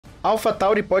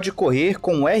Alphatauri pode correr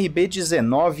com o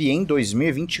RB19 em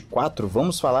 2024.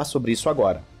 Vamos falar sobre isso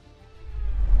agora.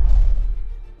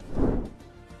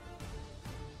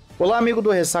 Olá, amigo do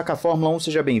Ressaca Fórmula 1,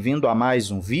 seja bem-vindo a mais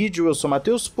um vídeo. Eu sou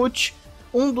Matheus Pucci.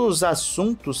 Um dos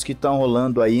assuntos que estão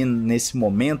rolando aí nesse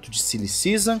momento de Silly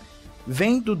Season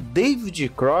vem do David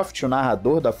Croft, o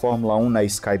narrador da Fórmula 1 na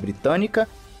Sky britânica,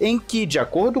 em que, de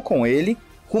acordo com ele,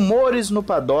 rumores no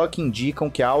Paddock indicam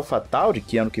que a Alphatauri,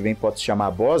 que ano que vem pode se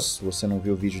chamar Boss, se você não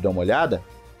viu o vídeo, dá uma olhada,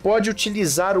 pode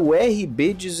utilizar o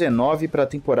RB19 para a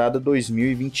temporada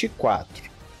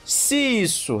 2024. Se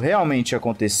isso realmente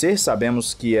acontecer,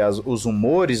 sabemos que os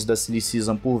rumores da Silly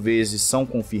Season por vezes são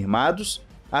confirmados,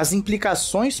 as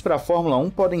implicações para a Fórmula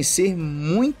 1 podem ser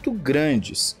muito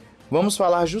grandes. Vamos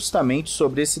falar justamente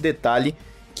sobre esse detalhe,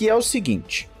 que é o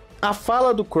seguinte: a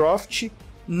fala do Croft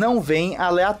não vem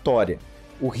aleatória.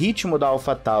 O ritmo da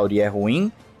Alphatauri é ruim,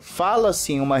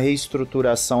 fala-se em uma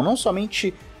reestruturação não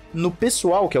somente no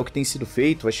pessoal, que é o que tem sido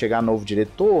feito, vai chegar novo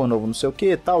diretor, novo não sei o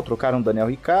que tal, trocaram o Daniel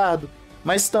Ricciardo,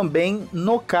 mas também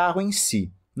no carro em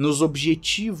si, nos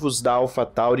objetivos da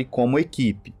Alphatauri como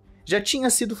equipe. Já tinha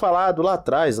sido falado lá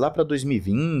atrás, lá para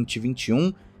 2020,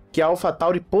 2021, que a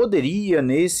Alphatauri poderia,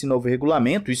 nesse novo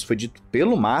regulamento, isso foi dito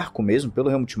pelo Marco mesmo, pelo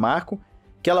Helmut Marko,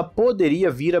 que ela poderia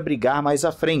vir a brigar mais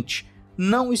à frente.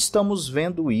 Não estamos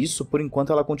vendo isso, por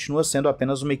enquanto ela continua sendo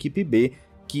apenas uma equipe B,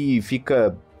 que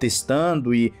fica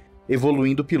testando e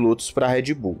evoluindo pilotos para a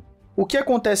Red Bull. O que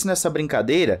acontece nessa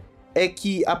brincadeira é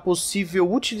que a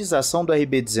possível utilização do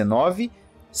RB19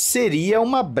 seria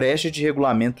uma brecha de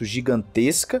regulamento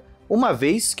gigantesca, uma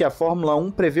vez que a Fórmula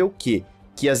 1 prevê o quê?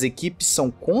 Que as equipes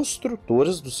são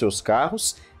construtoras dos seus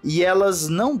carros e elas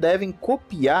não devem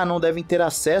copiar, não devem ter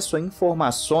acesso a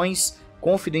informações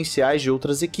confidenciais de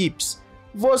outras equipes.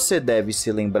 Você deve se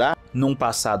lembrar, num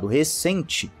passado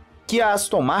recente, que a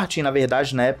Aston Martin, na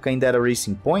verdade na época ainda era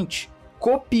Racing Point,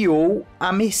 copiou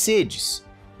a Mercedes.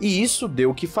 E isso deu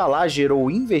o que falar, gerou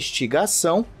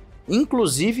investigação,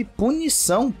 inclusive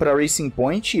punição para Racing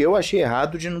Point, e eu achei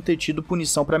errado de não ter tido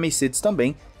punição para Mercedes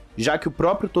também, já que o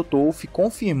próprio Toto Wolff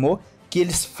confirmou que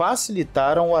eles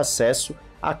facilitaram o acesso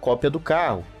à cópia do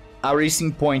carro. A Racing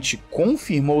Point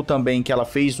confirmou também que ela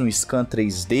fez um scan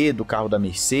 3D do carro da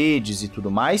Mercedes e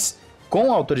tudo mais,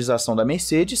 com a autorização da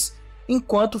Mercedes,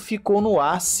 enquanto ficou no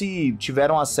ar se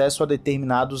tiveram acesso a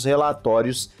determinados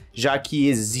relatórios, já que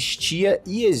existia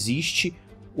e existe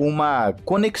uma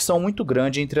conexão muito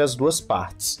grande entre as duas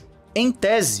partes. Em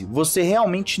tese, você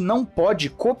realmente não pode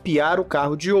copiar o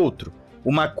carro de outro.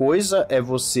 Uma coisa é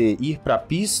você ir para a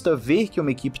pista, ver que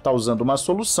uma equipe está usando uma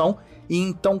solução e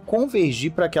então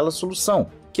convergir para aquela solução,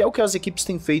 que é o que as equipes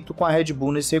têm feito com a Red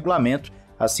Bull nesse regulamento,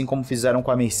 assim como fizeram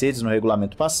com a Mercedes no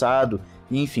regulamento passado,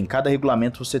 e enfim, cada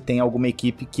regulamento você tem alguma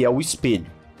equipe que é o espelho.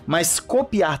 Mas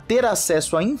copiar, ter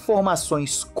acesso a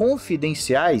informações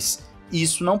confidenciais,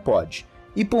 isso não pode.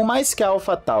 E por mais que a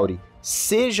Alphatauri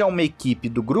seja uma equipe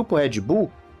do grupo Red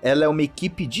Bull, ela é uma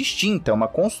equipe distinta, é uma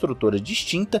construtora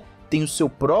distinta, tem o seu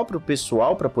próprio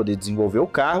pessoal para poder desenvolver o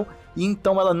carro, e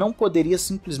então ela não poderia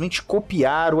simplesmente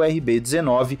copiar o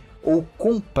RB19 ou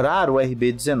comprar o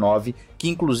RB19, que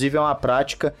inclusive é uma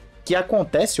prática que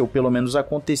acontece, ou pelo menos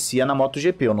acontecia na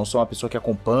MotoGP. Eu não sou uma pessoa que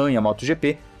acompanha a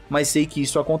MotoGP, mas sei que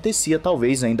isso acontecia,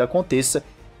 talvez ainda aconteça,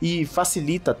 e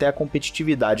facilita até a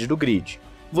competitividade do grid.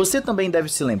 Você também deve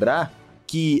se lembrar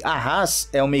que a Haas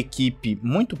é uma equipe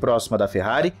muito próxima da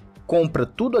Ferrari, compra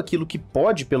tudo aquilo que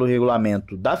pode pelo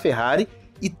regulamento da Ferrari,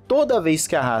 e toda vez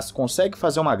que a Haas consegue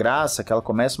fazer uma graça, que ela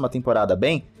começa uma temporada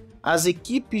bem, as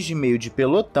equipes de meio de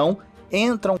pelotão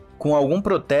entram com algum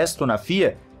protesto na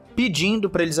FIA, pedindo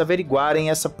para eles averiguarem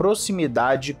essa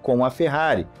proximidade com a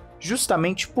Ferrari.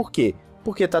 Justamente por quê?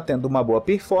 Porque está tendo uma boa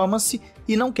performance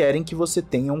e não querem que você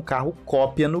tenha um carro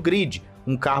cópia no grid,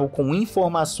 um carro com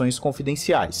informações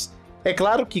confidenciais. É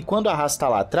claro que quando a Haas está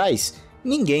lá atrás,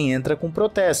 ninguém entra com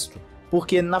protesto,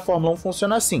 porque na Fórmula 1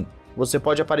 funciona assim: você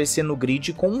pode aparecer no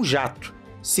grid com um jato.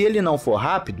 Se ele não for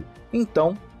rápido,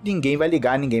 então ninguém vai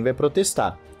ligar, ninguém vai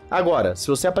protestar. Agora, se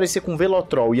você aparecer com um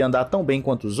Velotrol e andar tão bem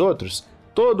quanto os outros,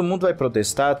 todo mundo vai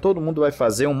protestar, todo mundo vai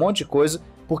fazer um monte de coisa,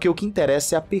 porque o que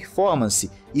interessa é a performance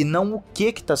e não o que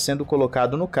está sendo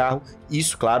colocado no carro,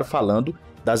 isso, claro, falando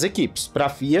das equipes. Para a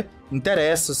FIA,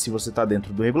 interessa se você está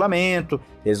dentro do regulamento,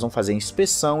 eles vão fazer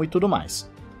inspeção e tudo mais.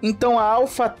 Então a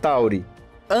Alphatauri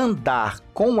andar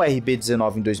com o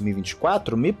RB19 em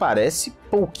 2024 me parece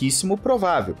pouquíssimo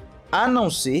provável, a não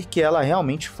ser que ela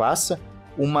realmente faça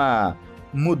uma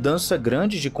mudança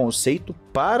grande de conceito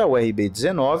para o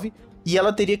RB19 e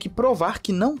ela teria que provar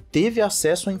que não teve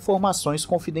acesso a informações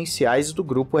confidenciais do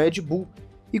grupo Red Bull.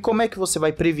 E como é que você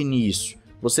vai prevenir isso?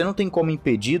 Você não tem como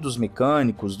impedir dos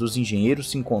mecânicos, dos engenheiros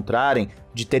se encontrarem,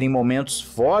 de terem momentos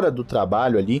fora do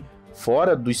trabalho ali,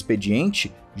 fora do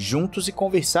expediente, juntos e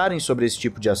conversarem sobre esse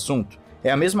tipo de assunto. É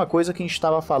a mesma coisa que a gente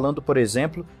estava falando, por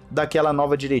exemplo, daquela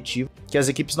nova diretiva que as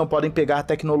equipes não podem pegar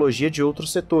tecnologia de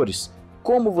outros setores.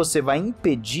 Como você vai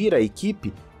impedir a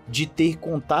equipe de ter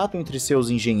contato entre seus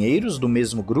engenheiros do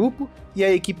mesmo grupo e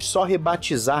a equipe só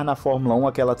rebatizar na Fórmula 1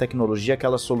 aquela tecnologia,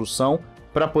 aquela solução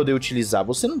para poder utilizar?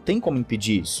 Você não tem como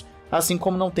impedir isso. Assim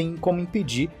como não tem como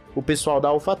impedir o pessoal da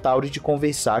Alphatauri de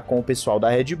conversar com o pessoal da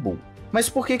Red Bull. Mas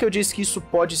por que eu disse que isso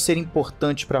pode ser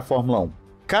importante para a Fórmula 1?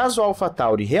 Caso a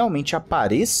Alphatauri realmente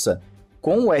apareça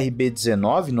com o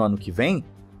RB19 no ano que vem,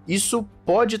 isso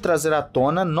pode trazer à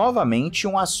tona novamente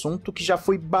um assunto que já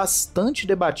foi bastante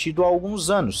debatido há alguns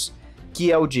anos,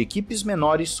 que é o de equipes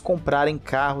menores comprarem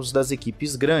carros das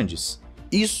equipes grandes.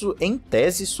 Isso, em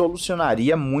tese,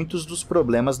 solucionaria muitos dos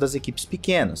problemas das equipes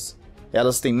pequenas.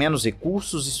 Elas têm menos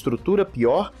recursos, estrutura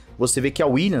pior. Você vê que a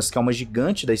Williams, que é uma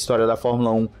gigante da história da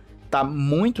Fórmula 1, está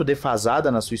muito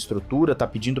defasada na sua estrutura, está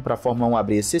pedindo para a Fórmula 1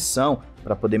 abrir exceção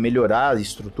para poder melhorar a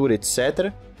estrutura,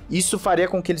 etc. Isso faria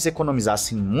com que eles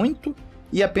economizassem muito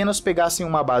e apenas pegassem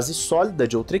uma base sólida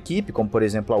de outra equipe, como por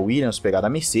exemplo a Williams pegar da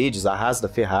Mercedes, a Haas da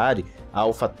Ferrari, a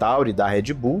Alphatauri da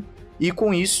Red Bull, e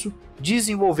com isso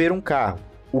desenvolver um carro.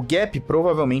 O gap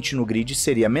provavelmente no grid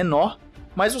seria menor,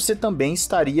 mas você também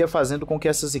estaria fazendo com que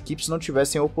essas equipes não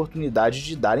tivessem a oportunidade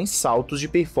de darem saltos de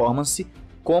performance,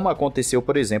 como aconteceu,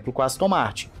 por exemplo, com a Aston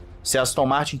Martin. Se a Aston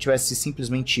Martin tivesse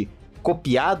simplesmente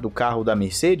copiado o carro da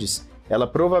Mercedes, ela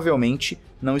provavelmente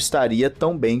não estaria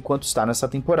tão bem quanto está nessa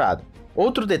temporada.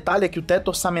 Outro detalhe é que o teto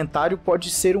orçamentário pode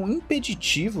ser um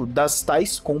impeditivo das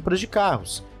tais compras de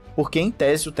carros, porque em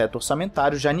tese o teto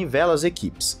orçamentário já nivela as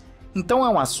equipes. Então é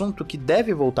um assunto que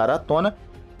deve voltar à tona,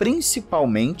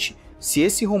 principalmente se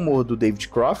esse rumor do David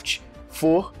Croft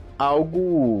for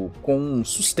algo com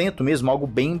sustento mesmo, algo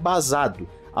bem embasado,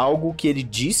 algo que ele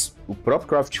diz, o próprio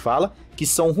Croft fala, que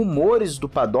são rumores do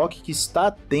Paddock que está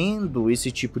tendo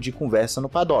esse tipo de conversa no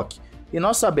Paddock. E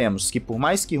nós sabemos que por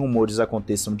mais que rumores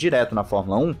aconteçam direto na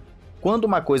Fórmula 1, quando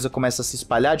uma coisa começa a se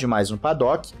espalhar demais no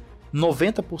Paddock,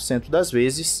 90% das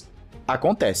vezes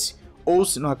acontece. Ou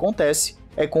se não acontece,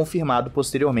 é confirmado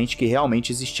posteriormente que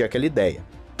realmente existia aquela ideia.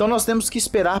 Então nós temos que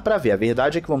esperar para ver. A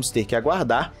verdade é que vamos ter que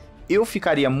aguardar. Eu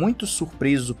ficaria muito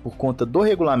surpreso por conta do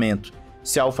regulamento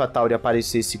se a Alphatauri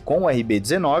aparecesse com o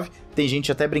RB19. Tem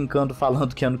gente até brincando,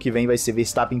 falando que ano que vem vai ser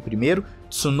Verstappen em primeiro,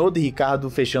 Tsunoda e Ricardo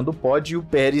fechando o Pode e o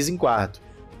Pérez em quarto.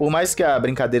 Por mais que a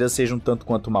brincadeira seja um tanto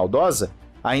quanto maldosa,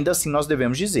 ainda assim nós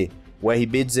devemos dizer, o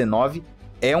RB19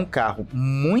 é um carro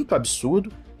muito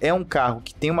absurdo, é um carro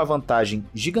que tem uma vantagem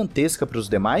gigantesca para os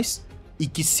demais, e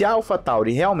que se a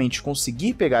Alphatauri realmente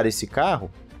conseguir pegar esse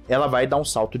carro, ela vai dar um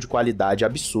salto de qualidade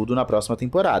absurdo na próxima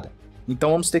temporada.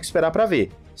 Então vamos ter que esperar para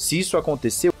ver. Se isso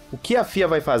acontecer, o que a FIA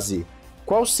vai fazer?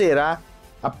 Qual será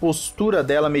a postura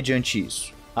dela mediante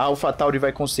isso? A Alphatauri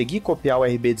vai conseguir copiar o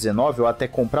RB19 ou até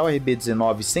comprar o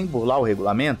RB19 sem burlar o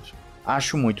regulamento?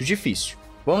 Acho muito difícil.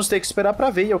 Vamos ter que esperar para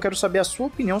ver, e eu quero saber a sua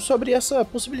opinião sobre essa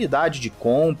possibilidade de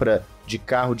compra de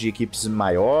carro de equipes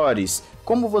maiores.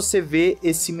 Como você vê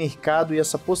esse mercado e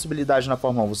essa possibilidade na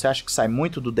Fórmula 1? Você acha que sai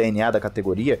muito do DNA da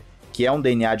categoria, que é um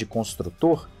DNA de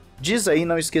construtor? Diz aí,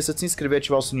 não esqueça de se inscrever e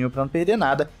ativar o sininho para não perder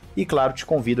nada. E claro, te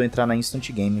convido a entrar na Instant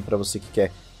Gaming para você que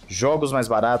quer jogos mais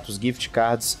baratos, gift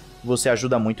cards. Você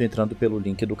ajuda muito entrando pelo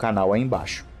link do canal aí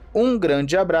embaixo. Um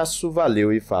grande abraço,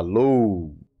 valeu e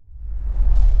falou!